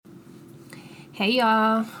Hey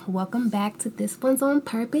y'all, welcome back to This One's on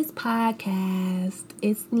Purpose podcast.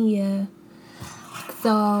 It's Nia.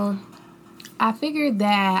 So I figured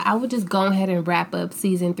that I would just go ahead and wrap up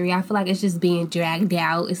season 3. I feel like it's just being dragged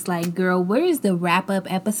out. It's like, girl, where is the wrap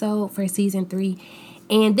up episode for season 3?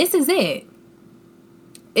 And this is it.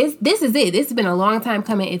 This is it. It's been a long time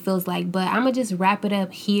coming, it feels like, but I'm gonna just wrap it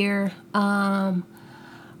up here.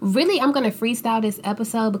 Really, I'm going to freestyle this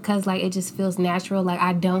episode because, it just feels natural.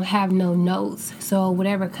 I don't have no notes. So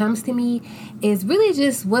whatever comes to me is really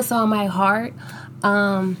just what's on my heart.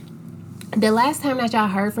 The last time that y'all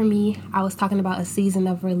heard from me, I was talking about a season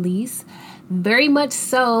of release. Very much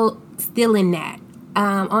so still in that.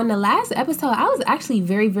 On the last episode, I was actually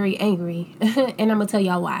very, very angry. And I'm going to tell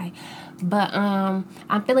y'all why. But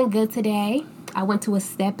I'm feeling good today. I went to a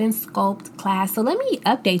Step and Sculpt class. So let me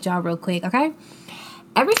update y'all real quick, okay?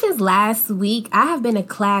 Ever since last week, I have been a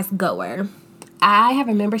class goer. I have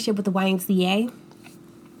a membership with the YMCA,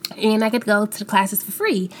 and I get to go to the classes for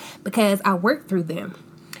free because I work through them.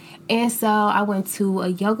 And so I went to a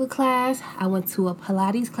yoga class, I went to a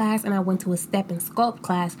Pilates class, and I went to a Step and Sculpt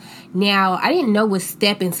class. Now, I didn't know what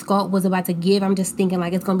Step and Sculpt was about to give. I'm just thinking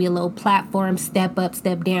it's going to be a little platform, step up,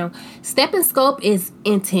 step down. Step and Sculpt is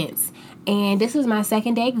intense. And this was my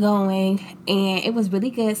second day going, and it was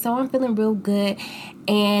really good. So I'm feeling real good,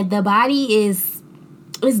 and the body is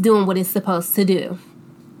doing what it's supposed to do.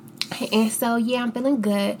 And so, yeah, I'm feeling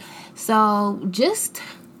good. So just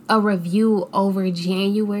a review over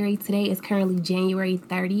January. Today is currently January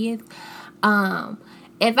 30th. If I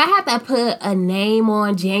have to put a name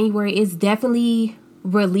on January, it's definitely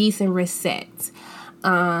release and reset.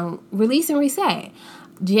 Release and reset.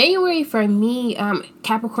 January for me,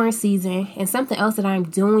 Capricorn season, and something else that I'm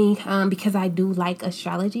doing because I do like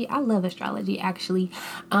astrology. I love astrology, actually.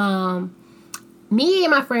 Me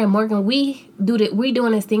and my friend Morgan, we're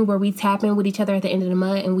doing this thing where we tap in with each other at the end of the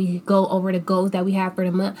month and we go over the goals that we have for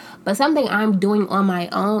the month. But something I'm doing on my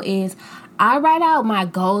own is I write out my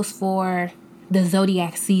goals for the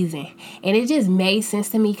zodiac season, and it just made sense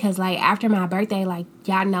to me because after my birthday,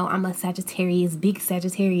 y'all know I'm a Sagittarius, big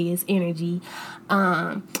Sagittarius energy.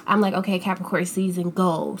 I'm okay, Capricorn season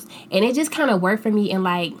goals, and it just kind of worked for me. And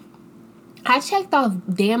I checked off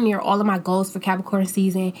damn near all of my goals for Capricorn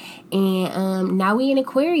season, and now we in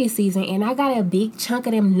Aquarius season, and I got a big chunk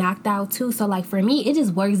of them knocked out too. So for me, it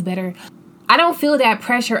just works better. I don't feel that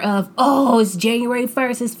pressure of, it's January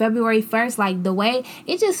 1st, it's February 1st. The way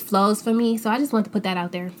it just flows for me. So I just want to put that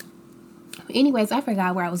out there. Anyways, I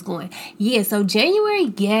forgot where I was going. Yeah, so January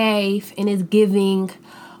gave and is giving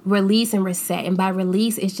release and reset. And by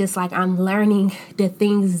release, it's just I'm learning the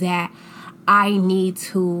things that I need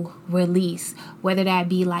to release. Whether that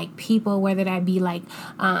be people, whether that be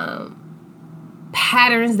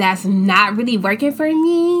patterns that's not really working for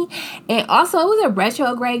me. And also it was a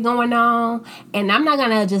retrograde going on, and I'm not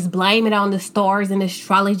gonna just blame it on the stars and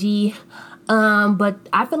astrology, but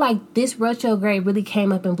I feel like this retrograde really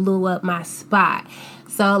came up and blew up my spot.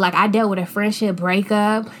 So I dealt with a friendship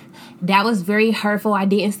breakup that was very hurtful. I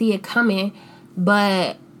didn't see it coming,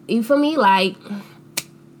 but for me, life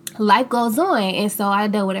goes on. And so I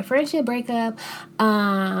dealt with a friendship breakup.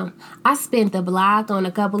 I spent the block on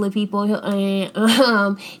a couple of people,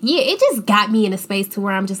 and it just got me in a space to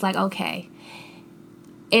where I'm just okay.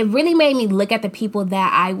 It really made me look at the people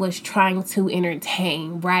that I was trying to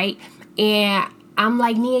entertain, right? And I'm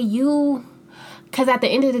Nia, because at the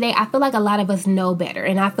end of the day, I feel a lot of us know better.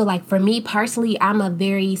 And I feel for me personally, I'm a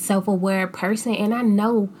very self-aware person, and I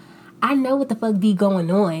know what the fuck be going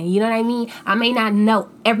on. You know what I mean? I may not know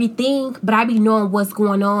everything, but I be knowing what's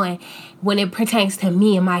going on when it pertains to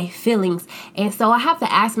me and my feelings. And so I have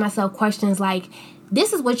to ask myself questions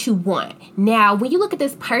this is what you want. Now, when you look at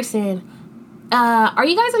this person, are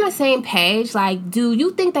you guys on the same page? Do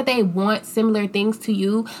you think that they want similar things to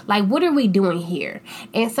you? What are we doing here?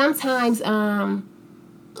 And sometimes,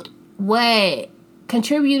 what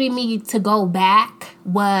contributed me to go back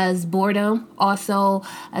was boredom, also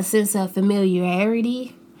a sense of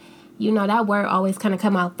familiarity. That word always kind of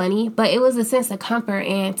come out funny, but it was a sense of comfort.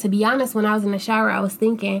 And to be honest, when I was in the shower, I was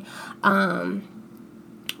thinking, or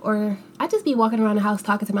I just be walking around the house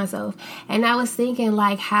talking to myself, and I was thinking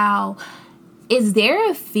how, is there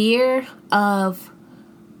a fear around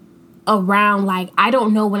I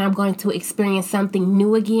don't know when I'm going to experience something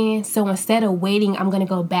new again, so instead of waiting, I'm going to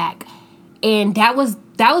go back. And that was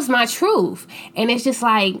my truth. And it's just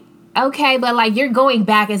okay, but you're going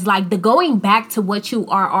back. It's the going back to what you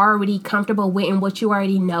are already comfortable with and what you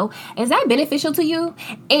already know. Is that beneficial to you?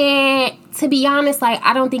 And to be honest,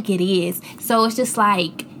 I don't think it is. So it's just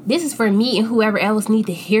this is for me and whoever else need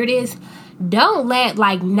to hear this. don't let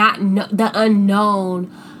like not know, the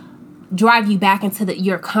unknown drive you back into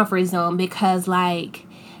your comfort zone, because like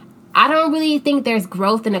I don't really think there's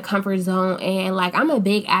growth in a comfort zone. And like I'm a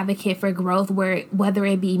big advocate for growth, whether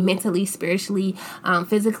it be mentally, spiritually,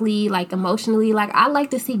 physically, like emotionally. Like I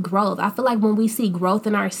like to see growth. I feel like when we see growth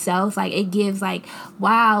in ourselves, like it gives like,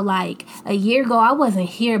 wow, like a year ago I wasn't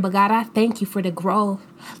here, but God, I thank you for the growth.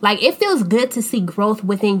 Like it feels good to see growth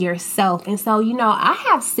within yourself. And so, you know, I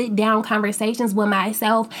have sit down conversations with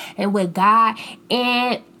myself and with God.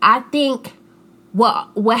 And I think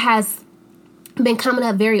what has been coming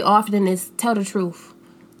up very often is tell the truth.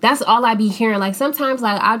 That's all I be hearing. Like sometimes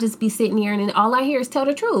like I'll just be sitting here and then all I hear is tell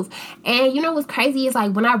the truth. And you know what's crazy is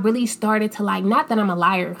like when I really started to like, not that I'm a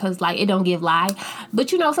liar, because like it don't give lie,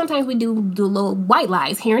 but you know sometimes we do little white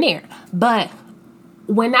lies here and there. But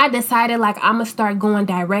when I decided like I'm going to start going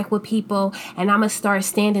direct with people and I'm going to start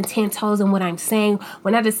standing 10 toes in what I'm saying,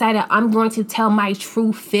 when I decided I'm going to tell my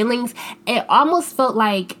true feelings, it almost felt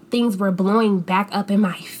like things were blowing back up in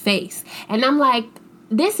my face. And I'm like,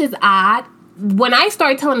 this is odd. When I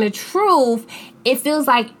start telling the truth, it feels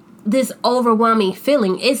like this overwhelming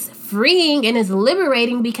feeling. It's freeing and it's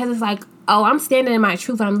liberating, because it's like, oh, I'm standing in my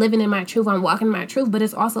truth. I'm living in my truth. I'm walking in my truth. But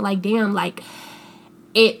it's also like, damn, like,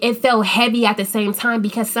 it felt heavy at the same time,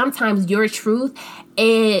 because sometimes your truth,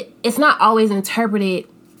 it's not always interpreted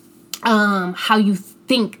how you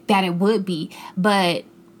think that it would be. But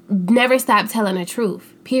never stop telling the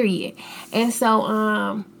truth, period. And so,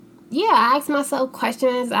 yeah, I ask myself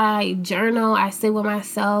questions. I journal. I sit with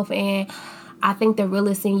myself. And I think the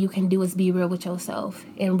realest thing you can do is be real with yourself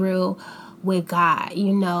and real with God,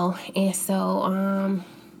 you know. And so,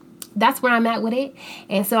 that's where I'm at with it.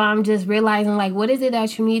 And so I'm just realizing, like, what is it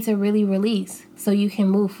that you need to really release so you can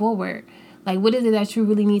move forward? Like, what is it that you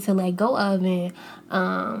really need to let go of? And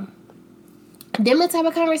them the type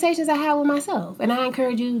of conversations I have with myself. And I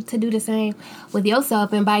encourage you to do the same with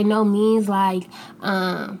yourself. And by no means, like,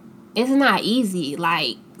 it's not easy.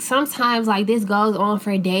 Like, sometimes, like, this goes on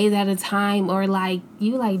for days at a time, or, like,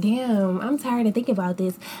 you like, damn, I'm tired of thinking about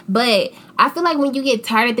this. But I feel like when you get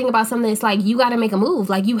tired of thinking about something, it's like, you got to make a move.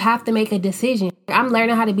 Like, you have to make a decision. I'm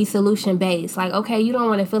learning how to be solution-based. Like, okay, you don't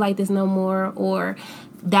want to feel like this no more, or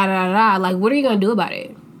da-da-da-da. Like, what are you going to do about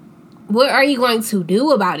it? What are you going to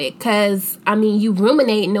do about it? Because, I mean, you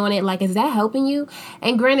ruminating on it. Like, is that helping you?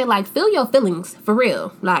 And granted, like, feel your feelings, for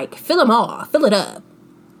real. Like, fill them all. Fill it up.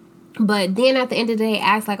 But then at the end of the day,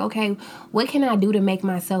 ask like, okay, what can I do to make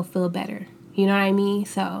myself feel better? You know what I mean?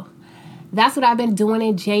 So that's what I've been doing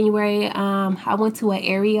in January. I went to an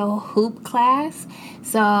aerial hoop class.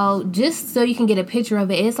 So just so you can get a picture of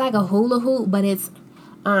it, it's like a hula hoop, but it's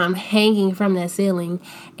hanging from the ceiling.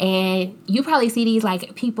 And you probably see these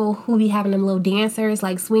like people who be having them little dancers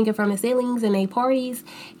like swinging from the ceilings in their parties.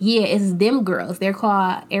 Yeah, it's them girls. They're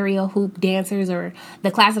called aerial hoop dancers, or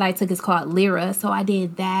the class that I took is called Lyra. So I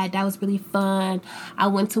did that. That was really fun. I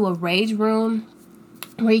went to a rage room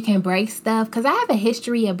where you can break stuff, because I have a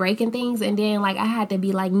history of breaking things. And then like I had to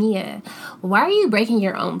be like, Nia, why are you breaking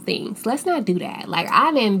your own things? Let's not do that. Like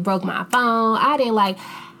I didn't broke my phone.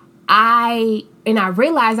 I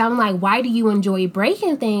realized, I'm like, why do you enjoy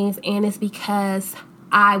breaking things? And it's because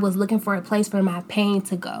I was looking for a place for my pain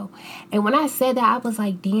to go. And when I said that, I was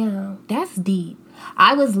like, damn, that's deep.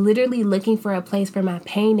 I was literally looking for a place for my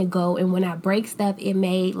pain to go. And when I break stuff, it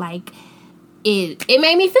made like, it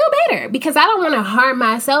made me feel better, because I don't want to harm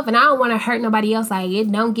myself and I don't want to hurt nobody else. Like,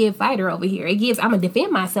 it don't give fighter over here. It gives, I'm going to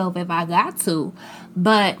defend myself if I got to.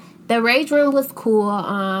 But the rage room was cool.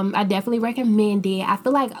 I definitely recommend it. I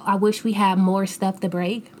feel like I wish we had more stuff to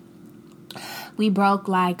break. We broke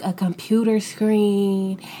like a computer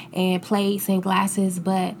screen and plates and glasses,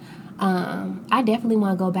 but I definitely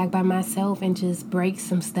want to go back by myself and just break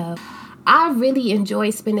some stuff. I really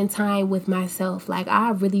enjoy spending time with myself. Like,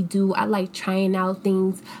 I really do. I like trying out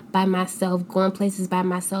things by myself, going places by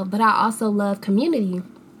myself, but I also love community.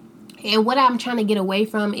 And what I'm trying to get away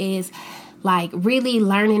from is like really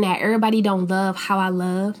learning that everybody don't love how I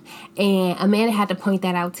love. And Amanda had to point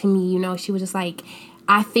that out to me. You know, she was just like,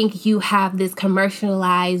 I think you have this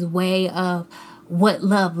commercialized way of what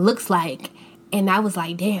love looks like. And I was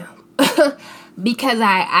like, damn. Because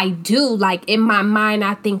I do, like, in my mind,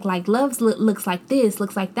 I think like love looks like this,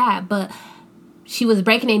 looks like that. But she was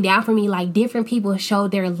breaking it down for me, like different people show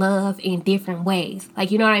their love in different ways.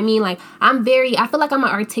 Like, you know what I mean? Like, I feel like I'm an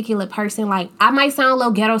articulate person. Like, I might sound a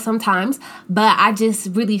little ghetto sometimes, but I just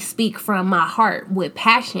really speak from my heart with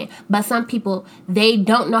passion. But some people, they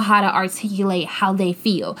don't know how to articulate how they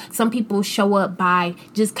feel. Some people show up by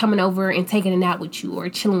just coming over and taking a nap with you or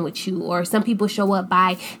chilling with you. Or some people show up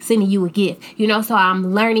by sending you a gift, you know? So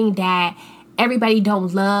I'm learning that everybody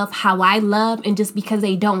don't love how I love, and just because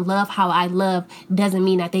they don't love how I love doesn't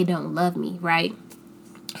mean that they don't love me, right?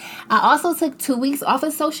 I also took 2 weeks off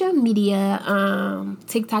of social media,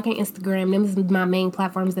 TikTok and Instagram. Them is my main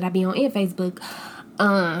platforms that I be on, and Facebook.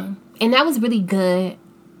 And that was really good.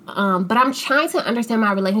 But I'm trying to understand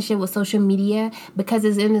my relationship with social media because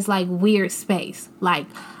it's in this like weird space. Like,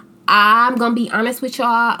 I'm going to be honest with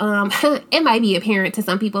y'all. It might be apparent to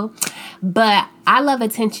some people, but I love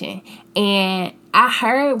attention. And I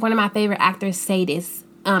heard one of my favorite actors say this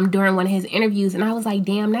during one of his interviews, and I was like,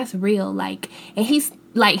 damn, that's real. Like, and he's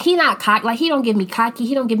like, he not cocky, like, he don't give me cocky,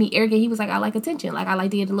 he don't give me arrogant. He was like, I like attention. Like, I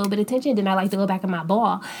like to get a little bit of attention, then I like to go back in my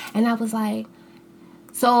ball. And I was like,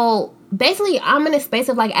 so basically, I'm in a space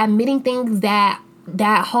of like admitting things that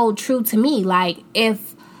hold true to me. Like,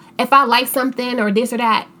 if I like something or this or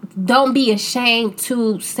that, don't be ashamed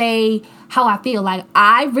to say how I feel. Like,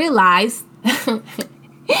 I realized, and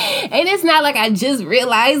it's not like I just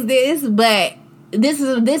realized this, but this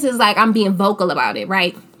is like I'm being vocal about it,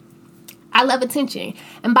 right? I love attention.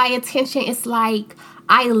 And by attention, it's like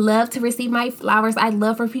I love to receive my flowers. I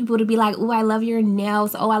love for people to be like, oh, I love your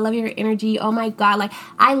nails. Oh, I love your energy. Oh my God. Like,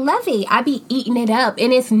 I love it. I be eating it up.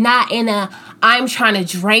 And it's not in a, I'm trying to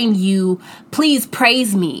drain you, please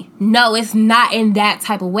praise me. No, it's not in that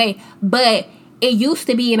type of way. But it used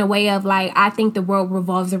to be in a way of like, I think the world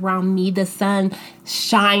revolves around me. The sun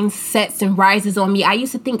shines, sets, and rises on me. I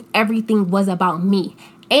used to think everything was about me.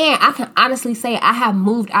 And I can honestly say I have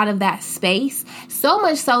moved out of that space, so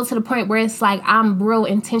much so to the point where it's like I'm real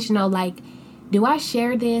intentional. Like, do I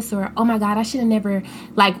share this? Or, oh my God, I should have never,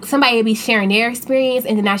 like, somebody would be sharing their experience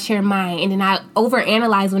and then I share mine. And then I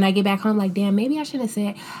overanalyze when I get back home. Like, damn, maybe I shouldn't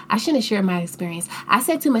have shared my experience. I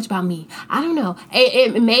said too much about me. I don't know.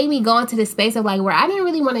 It made me go into this space of like where I didn't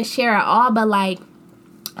really want to share at all, but like,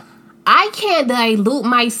 I can't dilute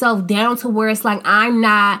myself down to where it's like I'm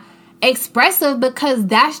not expressive, because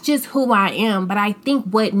that's just who I am. But I think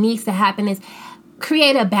what needs to happen is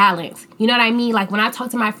create a balance. You know what I mean? Like, when I talk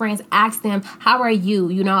to my friends, ask them, how are you?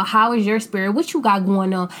 You know, how is your spirit? What you got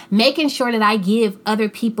going on? Making sure that I give other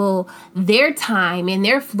people their time and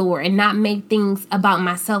their floor and not make things about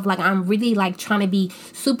myself. Like, I'm really like trying to be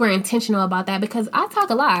super intentional about that, because I talk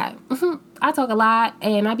a lot. I talk a lot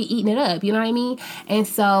and I be eating it up, you know what I mean? And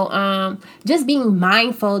so just being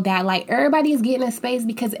mindful that like everybody is getting a space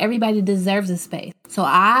because everybody deserves a space. So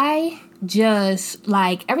I just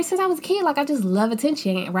like, ever since I was a kid, like I just love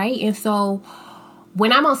attention, right? And so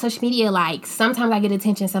when I'm on social media, like sometimes I get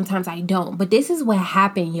attention, sometimes I don't. But this is what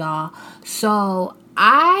happened, y'all. So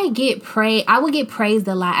I would get praised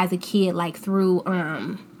a lot as a kid, like through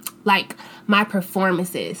like my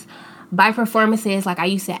performances. By performances, like I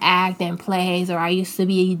used to act in plays, or I used to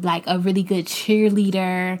be like a really good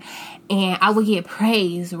cheerleader, and I would get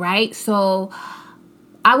praised, right? So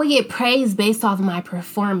I would get praised based off of my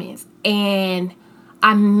performance, and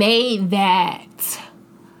I made that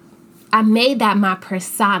my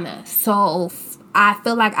persona. So I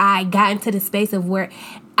feel like I got into the space of where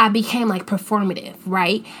I became like performative,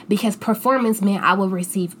 right? Because performance meant I would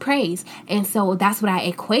receive praise. And so that's what I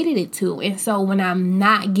equated it to. And so when I'm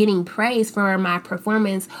not getting praise for my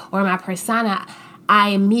performance or my persona, I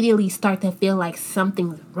immediately start to feel like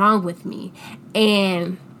something's wrong with me.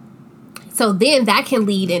 And so then that can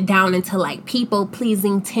lead it down into like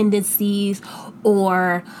people-pleasing tendencies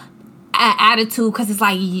or attitude, because it's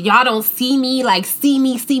like, y'all don't see me, like see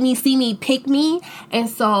me, pick me. And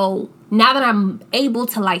so now that I'm able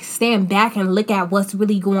to like stand back and look at what's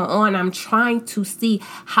really going on, I'm trying to see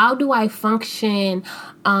how do I function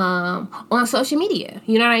on social media,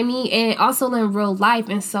 you know what I mean? And also in real life.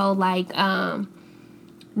 And so like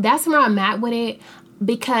that's where I'm at with it,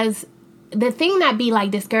 because the thing that be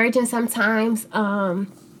like discouraging sometimes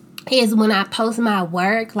is when I post my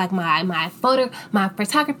work, like my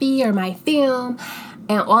photography or my film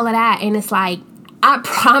and all of that. And it's like, I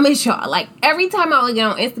promise y'all, like every time I would get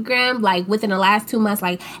on Instagram, like within the last 2 months,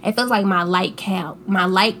 like it feels like my like count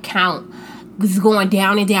is going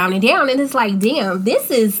down and down and down. And it's like, damn,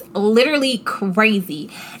 this is literally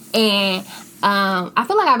crazy. And I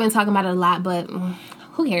feel like I've been talking about it a lot, but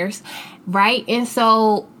who cares, right? And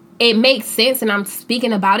so it makes sense, and I'm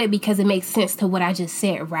speaking about it because it makes sense to what I just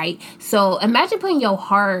said, right? So imagine putting your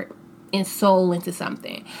heart and soul into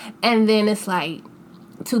something, and then it's like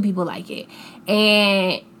 2 people like it.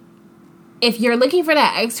 And if you're looking for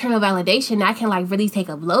that external validation, that can like really take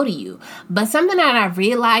a blow to you. But something that I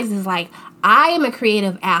realized is like, I am a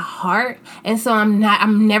creative at heart, and so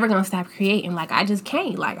I'm never going to stop creating. Like, I just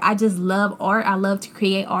can't. Like, I just love art. I love to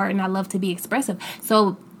create art, and I love to be expressive.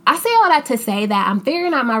 So I say all that to say that I'm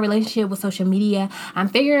figuring out my relationship with social media. I'm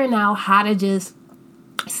figuring out how to just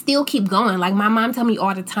still keep going. Like, my mom tell me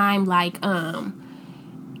all the time, like,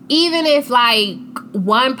 even if like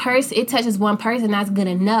one person, it touches one person, that's good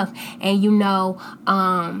enough. And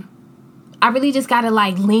I really just gotta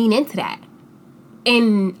like lean into that.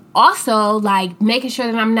 And also like making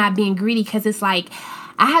sure that I'm not being greedy, because it's like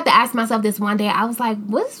I had to ask myself this one day. I was like,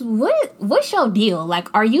 what's your deal?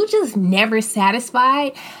 Like, are you just never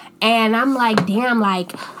satisfied? And I'm like, damn,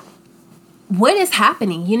 like, what is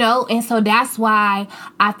happening, And so that's why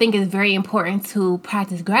I think it's very important to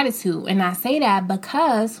practice gratitude. And I say that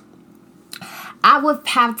because I would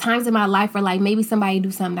have times in my life where, like, maybe somebody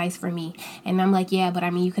do something nice for me, and I'm like, yeah, but I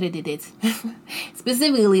mean, you could have did this.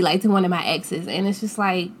 Specifically, like, to one of my exes, and it's just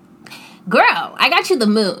like, girl, I got you the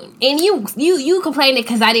moon, and you complaining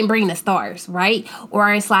because I didn't bring the stars, right?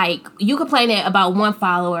 Or it's like you complaining about one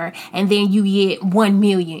follower, and then you get 1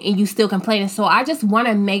 million, and you still complaining. So I just want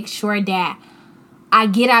to make sure that I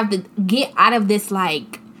get out of this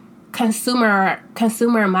like consumer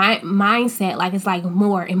mindset. Like, it's like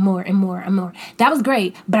more and more and more and more. That was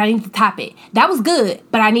great, but I need to top it. That was good,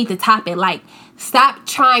 but I need to top it. Like, stop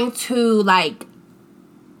trying to like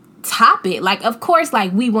top it. Like, of course,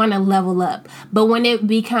 like, we want to level up, but when it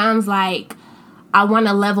becomes like I want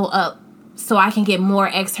to level up so I can get more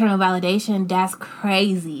external validation, that's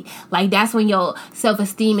crazy. Like, that's when your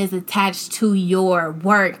self-esteem is attached to your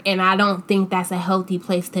work, and I don't think that's a healthy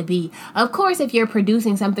place to be. Of course, if you're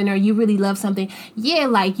producing something or you really love something, yeah,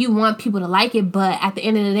 like, you want people to like it, but at the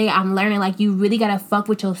end of the day, I'm learning, like, you really gotta fuck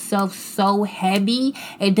with yourself so heavy,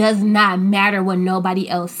 it does not matter what nobody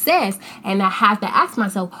else says. And I have to ask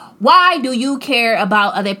myself, why do you care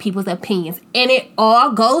about other people's opinions? And it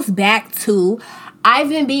all goes back to, I've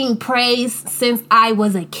been being praised since I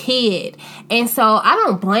was a kid. And so I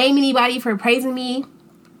don't blame anybody for praising me.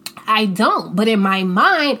 I don't. But in my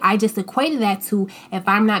mind, I just equated that to, if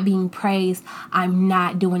I'm not being praised, I'm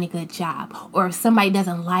not doing a good job. Or if somebody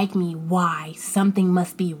doesn't like me, why? Something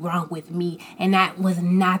must be wrong with me. And that was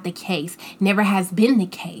not the case. Never has been the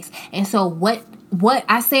case. And so what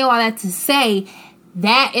I say all that to say,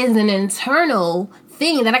 that is an internal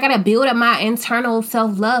thing that I gotta build up, my internal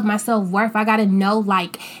self-love, my self-worth. I gotta know,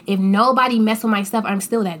 like, if nobody mess with my stuff, I'm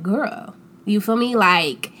still that girl. You feel me?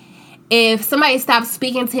 Like, if somebody stops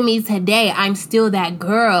speaking to me today, I'm still that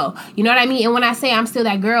girl. You know what I mean? And when I say I'm still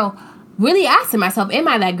that girl, really asking myself, am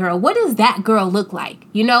I that girl? What does that girl look like?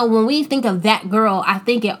 When we think of that girl, I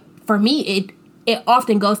think for me, it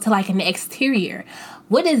often goes to like an exterior.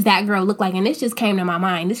 What does that girl look like? And this just came to my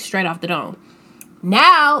mind. This is straight off the dome.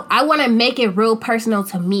 Now, I want to make it real personal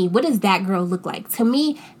to me. What does that girl look like? To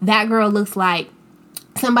me, that girl looks like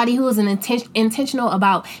somebody who is intentional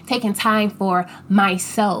about taking time for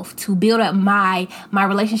myself, to build up my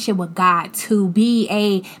relationship with God, to be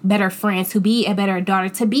a better friend, to be a better daughter,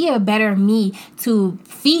 to be a better me, to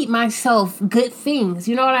feed myself good things.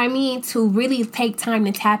 You know what I mean? To really take time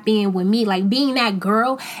to tap in with me. Like, being that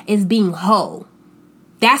girl is being whole.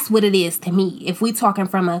 That's what it is to me. If we talking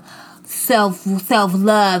from a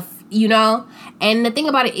self-love, and the thing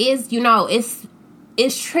about it is,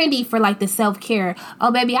 it's trendy for like the self-care.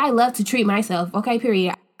 Oh, baby, I love to treat myself. Okay,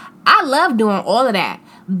 period. I love doing all of that,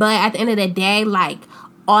 but at the end of the day, like,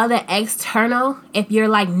 all the external, if you're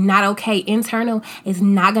like not okay internal, is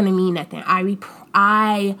not gonna mean nothing.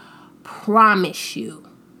 I promise you.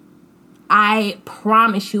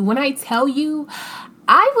 When I tell you,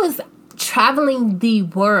 I was traveling the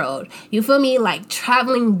world. You feel me? Like,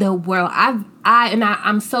 traveling the world.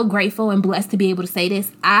 I'm so grateful and blessed to be able to say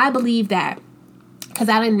this. I believe that, because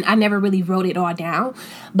I never really wrote it all down,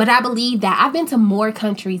 but I believe that I've been to more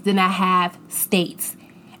countries than I have states.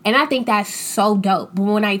 And I think that's so dope. But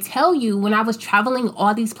when I tell you, when I was traveling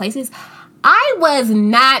all these places, I was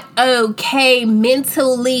not okay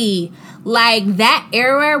mentally. Like, that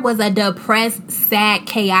era was a depressed, sad,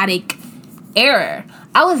 chaotic era.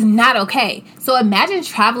 I was not okay. So imagine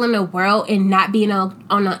traveling the world and not being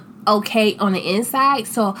okay on the inside.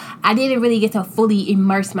 So I didn't really get to fully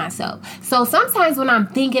immerse myself. So sometimes when I'm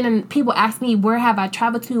thinking and people ask me, where have I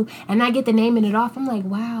traveled to? And I get the naming it off, I'm like,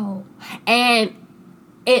 wow. And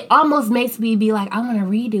it almost makes me be like, I want to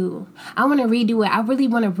redo it. I really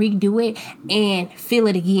want to redo it and feel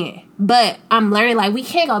it again. But I'm learning, like, we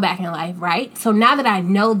can't go back in life, right? So now that I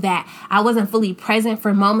know that I wasn't fully present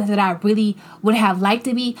for moments that I really would have liked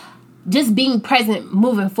to be, just being present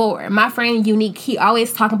moving forward. My friend Unique, he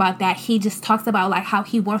always talk about that. He just talks about like how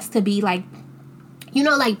he wants to be like,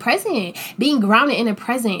 like present, being grounded in the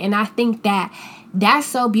present. And I think that that's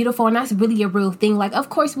so beautiful, and that's really a real thing. Like, of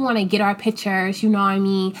course we want to get our pictures, you know what I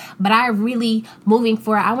mean, but I really, moving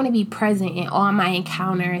forward, I want to be present in all my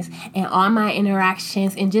encounters and all my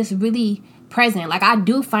interactions, and just really present. Like, I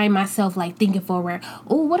do find myself like thinking forward,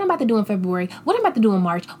 oh, what I'm about to do in February, what I'm about to do in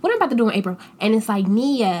March, what I'm about to do in April. And it's like,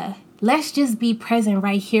 Nia, let's just be present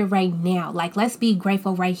right here, right now. Like, let's be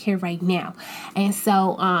grateful right here, right now. And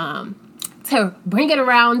so to bring it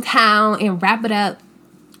around town and wrap it up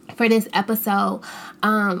for this episode,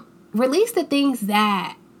 release the things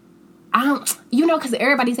that because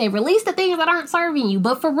everybody say release the things that aren't serving you,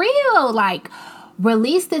 but for real, like,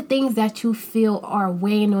 release the things that you feel are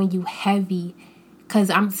weighing on you heavy. Because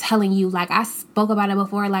I'm telling you, like, I spoke about it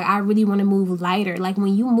before, like, I really want to move lighter. Like,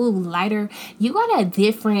 when you move lighter, you got a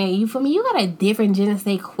different, you feel me? You got a different je ne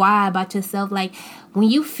sais quoi about yourself. Like, when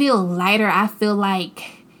you feel lighter, I feel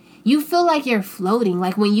like you feel like you're floating.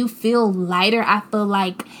 Like, when you feel lighter, I feel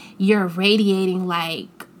like you're radiating. Like,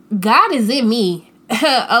 God is in me.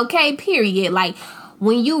 Okay, period. Like,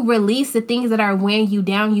 when you release the things that are weighing you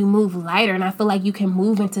down, you move lighter. And I feel like you can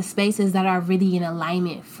move into spaces that are really in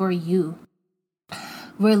alignment for you.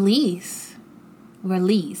 Release.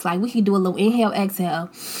 Like, we can do a little inhale,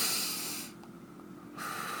 exhale.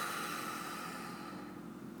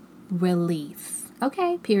 Release.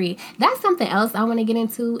 Okay, period. That's something else I want to get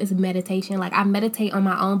into is meditation. Like, I meditate on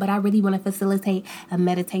my own, but I really want to facilitate a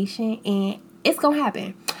meditation, and it's going to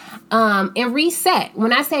happen. And reset.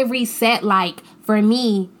 When I say reset, like, for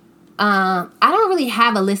me, I don't really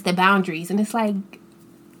have a list of boundaries. And it's like,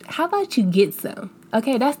 how about you get some?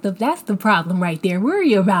 Okay, that's the problem right there. Where are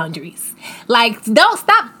your boundaries? Like, don't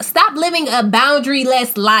stop living a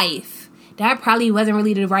boundaryless life. That probably wasn't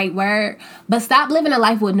really the right word, but stop living a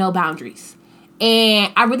life with no boundaries.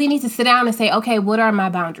 And I really need to sit down and say, okay, what are my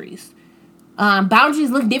boundaries? Boundaries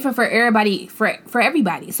look different for everybody, for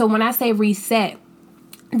everybody. So when I say reset,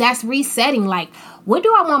 that's resetting. Like, what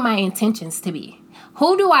do I want my intentions to be?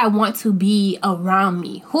 Who do I want to be around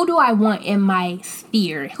me? Who do I want in my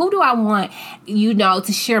sphere? Who do I want,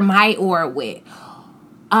 to share my aura with?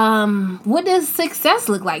 What does success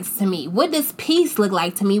look like to me? What does peace look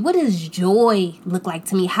like to me? What does joy look like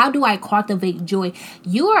to me? How do I cultivate joy?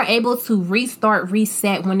 You are able to restart,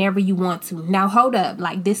 reset whenever you want to. Now, hold up.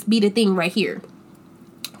 Like, this be the thing right here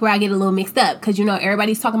where I get a little mixed up, because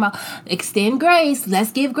everybody's talking about extend grace.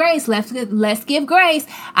 Let's give grace. Let's give grace.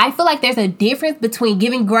 I feel like there's a difference between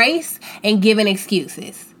giving grace and giving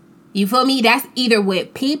excuses. You feel me? That's either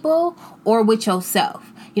with people or with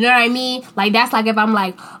yourself. You know what I mean? Like, that's like if I'm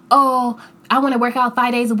like, oh, I want to work out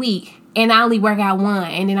 5 days a week and I only work out one.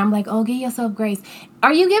 And then I'm like, oh, give yourself grace.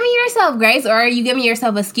 Are you giving yourself grace, or are you giving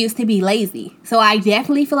yourself an excuse to be lazy? So I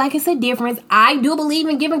definitely feel like it's a difference. I do believe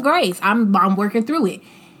in giving grace. I'm working through it.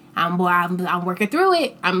 I'm working through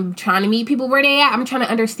it. I'm trying to meet people where they at. I'm trying to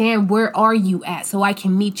understand, where are you at, so I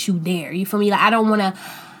can meet you there. You feel me? Like,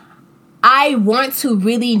 I want to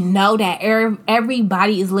really know that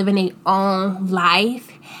everybody is living their own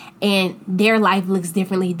life, and their life looks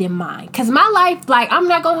differently than mine. Because my life, like, I'm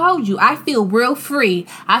not going to hold you, I feel real free.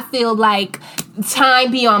 I feel like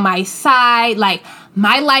time be on my side. Like,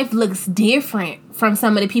 my life looks different from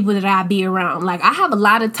some of the people that I be around. Like, I have a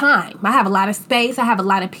lot of time. I have a lot of space. I have a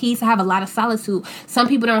lot of peace. I have a lot of solitude. Some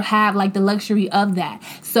people don't have, like, the luxury of that.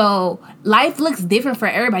 So life looks different for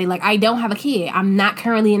everybody. Like, I don't have a kid. I'm not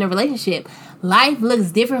currently in a relationship. Life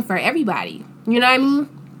looks different for everybody. You know what I mean?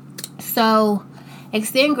 So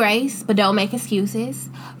extend grace, but don't make excuses.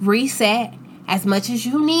 Reset as much as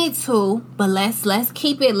you need to, but let's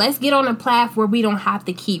keep it. Let's get on a path where we don't have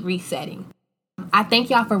to keep resetting. I thank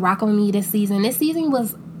y'all for rocking with me this season. This season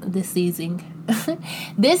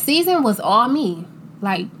was all me.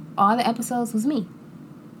 Like, all the episodes was me.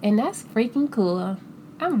 And that's freaking cool.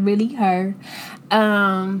 I'm really her.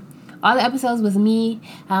 All the episodes was me.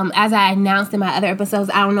 As I announced in my other episodes,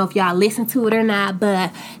 I don't know if y'all listened to it or not,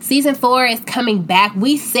 but season 4 is coming back.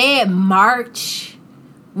 We said March.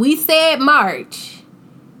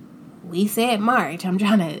 I'm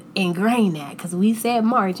trying to ingrain that, because we said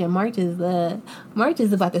March, and March is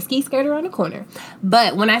about the ski skirt around the corner.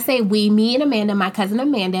 But when I say we, me and Amanda, my cousin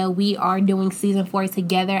Amanda, we are doing season 4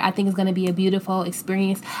 together. I think it's going to be a beautiful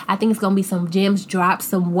experience. I think it's going to be some gems dropped,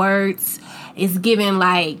 some words. It's giving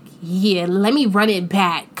like, yeah, let me run it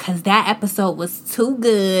back, because that episode was too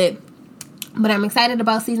good. But I'm excited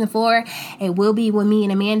about season 4. It will be with me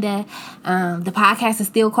and Amanda. The podcast is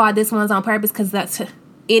still called This One's on Purpose, because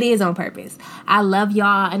it is on purpose. I love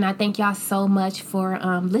y'all, and I thank y'all so much for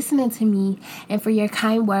listening to me, and for your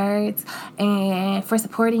kind words, and for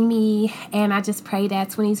supporting me. And I just pray that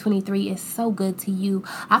 2023 is so good to you.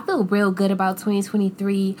 I feel real good about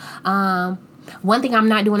 2023. One thing I'm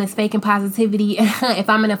not doing is faking positivity. If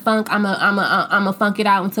I'm in a funk, I'm a funk it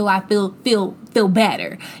out until I feel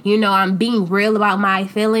better. You know, I'm being real about my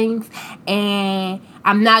feelings, and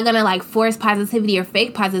I'm not gonna like force positivity or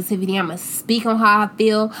fake positivity. I'm gonna speak on how I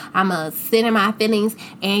feel. I'm gonna sit in my feelings,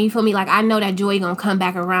 and you feel me? Like, I know that joy gonna come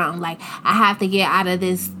back around. Like, I have to get out of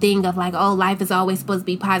this thing of like, oh, life is always supposed to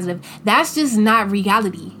be positive. That's just not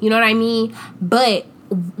reality. You know what I mean? But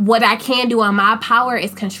what I can do on my power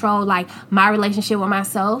is control like my relationship with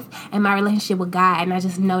myself and my relationship with God. And I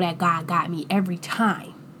just know that God got me every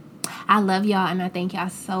time. I love y'all, and I thank y'all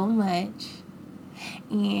so much.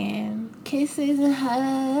 And kisses and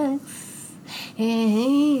hugs.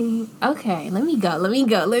 And okay, let me go.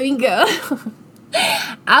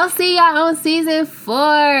 I'll see y'all on season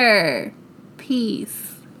 4. Peace.